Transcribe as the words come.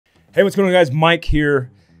Hey, what's going on, guys? Mike here.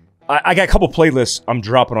 I got a couple playlists I'm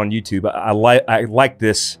dropping on YouTube. I like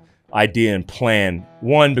this idea and plan.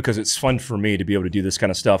 One, because it's fun for me to be able to do this kind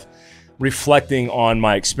of stuff, reflecting on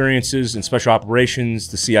my experiences in special operations,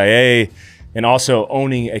 the CIA, and also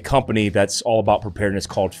owning a company that's all about preparedness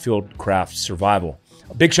called Fieldcraft Survival.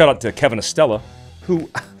 A big shout out to Kevin Estella, who,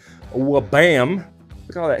 bam,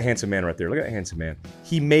 look at all that handsome man right there. Look at that handsome man.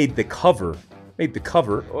 He made the cover. Made the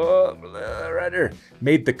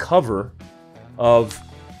cover of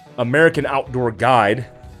American Outdoor Guide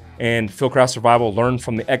and Fieldcraft Survival. Learn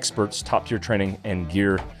from the experts, top tier training and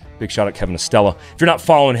gear. Big shout out Kevin Estella. If you're not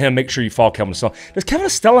following him, make sure you follow Kevin Estella. Does Kevin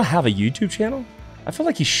Estella have a YouTube channel? I feel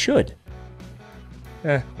like he should.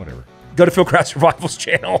 Whatever. Go to Fieldcraft Survival's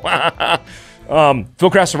channel.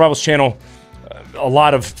 Fieldcraft Survival's channel. A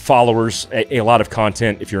lot of followers, a lot of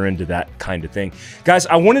content if you're into that kind of thing. Guys,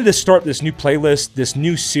 I wanted to start this new playlist, this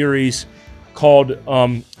new series called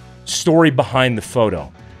Story Behind the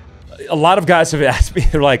Photo. A lot of guys have asked me,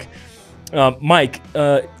 they're like, Mike,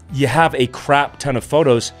 you have a crap ton of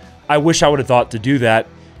photos. I wish I would have thought to do that.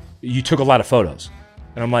 You took a lot of photos.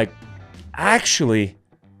 And I'm like, actually,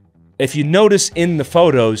 if you notice in the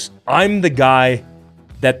photos, I'm the guy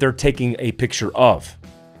that they're taking a picture of.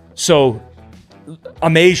 So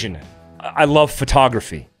I'm Asian. I love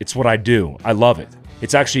photography. It's what I do. I love it.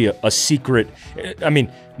 It's actually a secret. I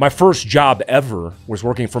mean, my first job ever was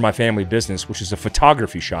working for my family business, which is a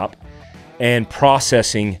photography shop, and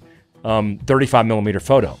processing 35mm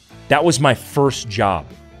photo. That was my first job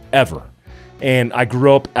ever. And I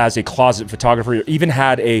grew up as a closet photographer, even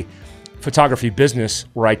had a photography business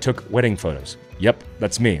where I took wedding photos. Yep,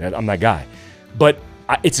 that's me. I'm that guy. But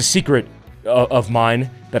it's a secret of mine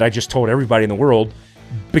that I just told everybody in the world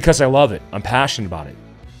because I love it. I'm passionate about it.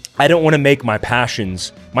 I don't want to make my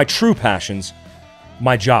passions, my true passions,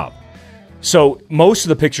 my job. So most of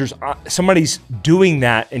the pictures, somebody's doing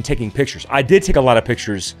that and taking pictures. I did take a lot of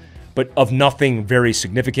pictures, but of nothing very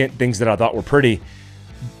significant, things that I thought were pretty,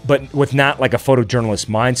 but with not like a photojournalist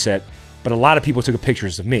mindset. But a lot of people took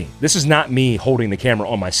pictures of me. This is not me holding the camera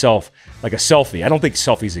on myself like a selfie. I don't think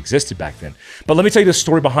selfies existed back then. But let me tell you the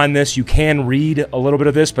story behind this. You can read a little bit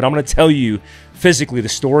of this, but I'm going to tell you physically the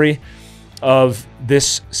story of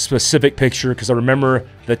this specific picture because I remember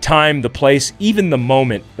the time, the place, even the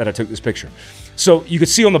moment that I took this picture. So you can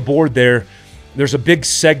see on the board there, there's a big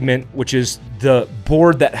segment, which is the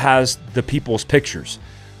board that has the people's pictures.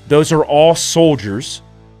 Those are all soldiers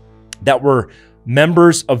that were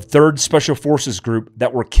members of 3rd Special Forces Group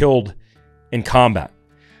that were killed in combat.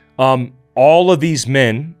 All of these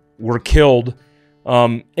men were killed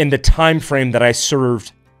in the time frame that I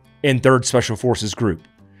served in 3rd Special Forces Group.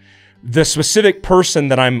 The specific person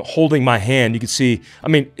that I'm holding my hand, you can see, I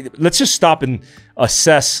mean, let's just stop and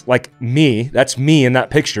assess like me. That's me in that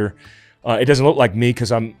picture. It doesn't look like me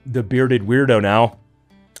because I'm the bearded weirdo now.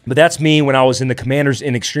 But that's me when I was in the Commanders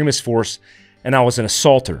in Extremist Force and I was an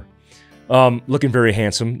assaulter. Looking very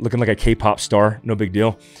handsome, looking like a K-pop star, no big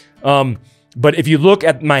deal. But if you look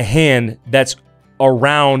at my hand, that's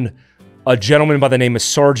around a gentleman by the name of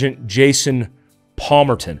Sergeant Jason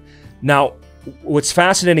Palmerton. Now, what's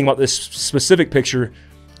fascinating about this specific picture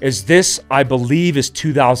is this, I believe, is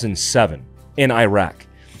 2007 in Iraq.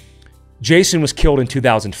 Jason was killed in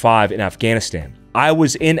 2005 in Afghanistan. I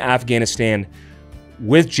was in Afghanistan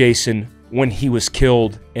with Jason when he was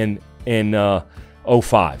killed in 2005.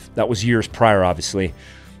 That was years prior, obviously.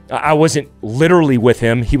 I wasn't literally with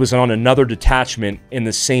him. He was on another detachment in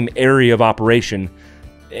the same area of operation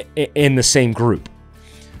in the same group.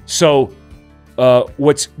 So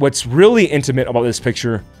what's really intimate about this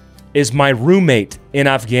picture is my roommate in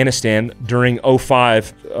Afghanistan during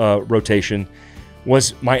 2005 rotation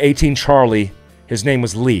was my 18 Charlie. His name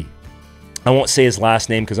was Lee. I won't say his last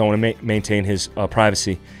name because I want to maintain his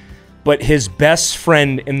privacy. But his best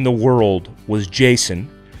friend in the world was Jason,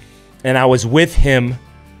 and I was with him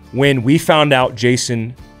when we found out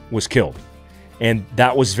Jason was killed, and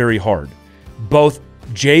that was very hard. Both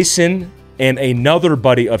Jason and another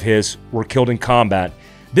buddy of his were killed in combat.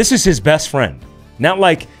 This is his best friend, not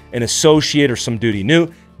like an associate or some dude he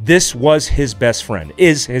knew. This was his best friend,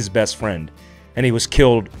 is his best friend, and he was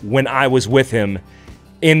killed when I was with him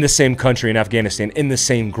in the same country in Afghanistan, in the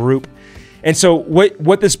same group. And so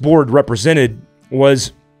what this board represented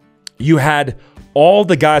was you had all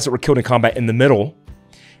the guys that were killed in combat in the middle,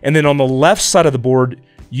 and then on the left side of the board,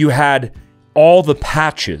 you had all the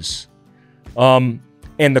patches and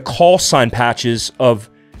the call sign patches of,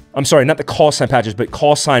 I'm sorry, not the call sign patches, but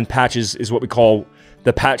call sign patches is what we call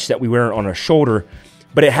the patch that we wear on our shoulder,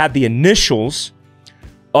 but it had the initials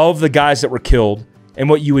of the guys that were killed. And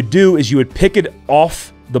what you would do is you would pick it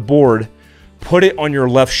off the board, put it on your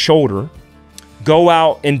left shoulder, go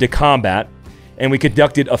out into combat, and we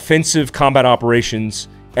conducted offensive combat operations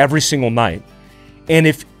every single night. And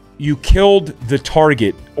if you killed the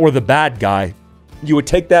target or the bad guy, you would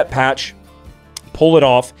take that patch, pull it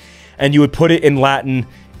off, and you would put it in Latin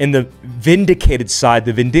in the vindicated side,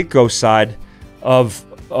 the Vindico side of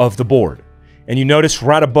the board. And you notice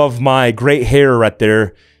right above my great hair right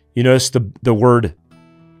there, you notice the word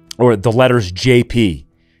or the letters JP,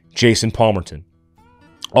 Jason Palmerton.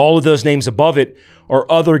 All of those names above it are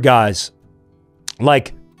other guys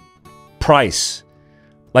like Price,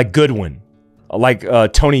 like Goodwin, like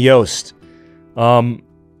Tony Yost. Tony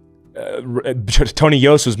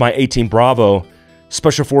Yost was my 18 Bravo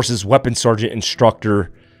Special Forces Weapons Sergeant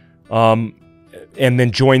instructor, and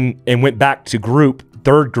then joined and went back to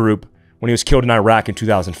third group, when he was killed in Iraq in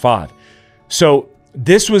 2005. So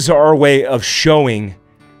this was our way of showing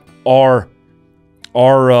our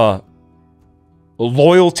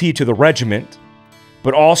loyalty to the regiment,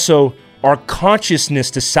 but also our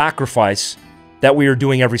consciousness to sacrifice that we are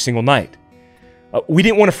doing every single night. We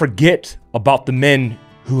didn't want to forget about the men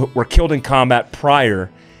who were killed in combat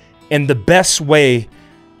prior, and the best way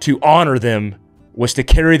to honor them was to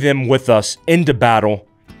carry them with us into battle,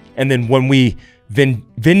 and then when we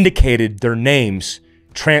vindicated their names,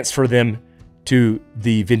 transfer them to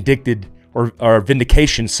the vindicted or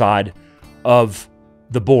vindication side of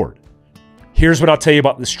the board. Here's what I'll tell you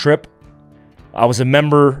about this trip. I was a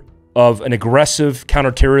member of an aggressive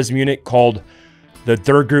counterterrorism unit called the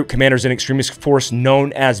 3rd Group Commanders and Extremist Force,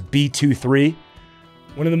 known as B23.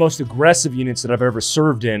 One of the most aggressive units that I've ever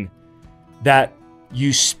served in, that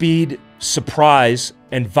use speed, surprise,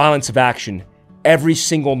 and violence of action every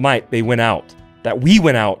single night they went out. That we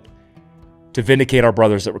went out to vindicate our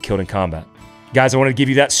brothers that were killed in combat. Guys, I want to give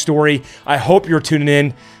you that story. I hope you're tuning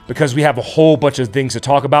in because we have a whole bunch of things to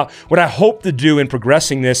talk about. What I hope to do in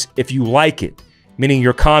progressing this, if you like it, meaning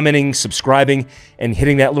you're commenting, subscribing, and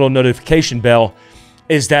hitting that little notification bell,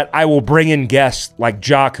 is that I will bring in guests like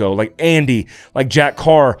Jocko, like Andy, like Jack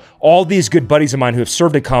Carr, all these good buddies of mine who have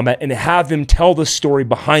served in combat, and have them tell the story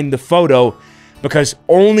behind the photo, because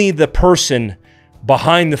only the person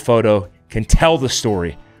behind the photo can tell the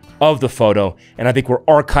story of the photo. And I think we're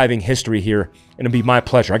archiving history here, and it'll be my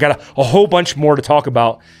pleasure. I got a whole bunch more to talk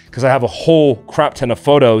about because I have a whole crap ton of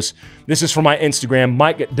photos. This is from my Instagram,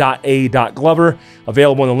 mike.a.glover,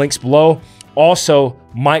 available in the links below. Also,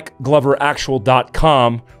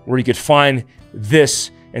 MikeGloverActual.com, where you could find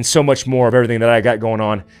this and so much more of everything that I got going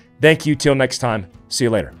on. Thank you. Till next time. See you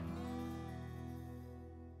later.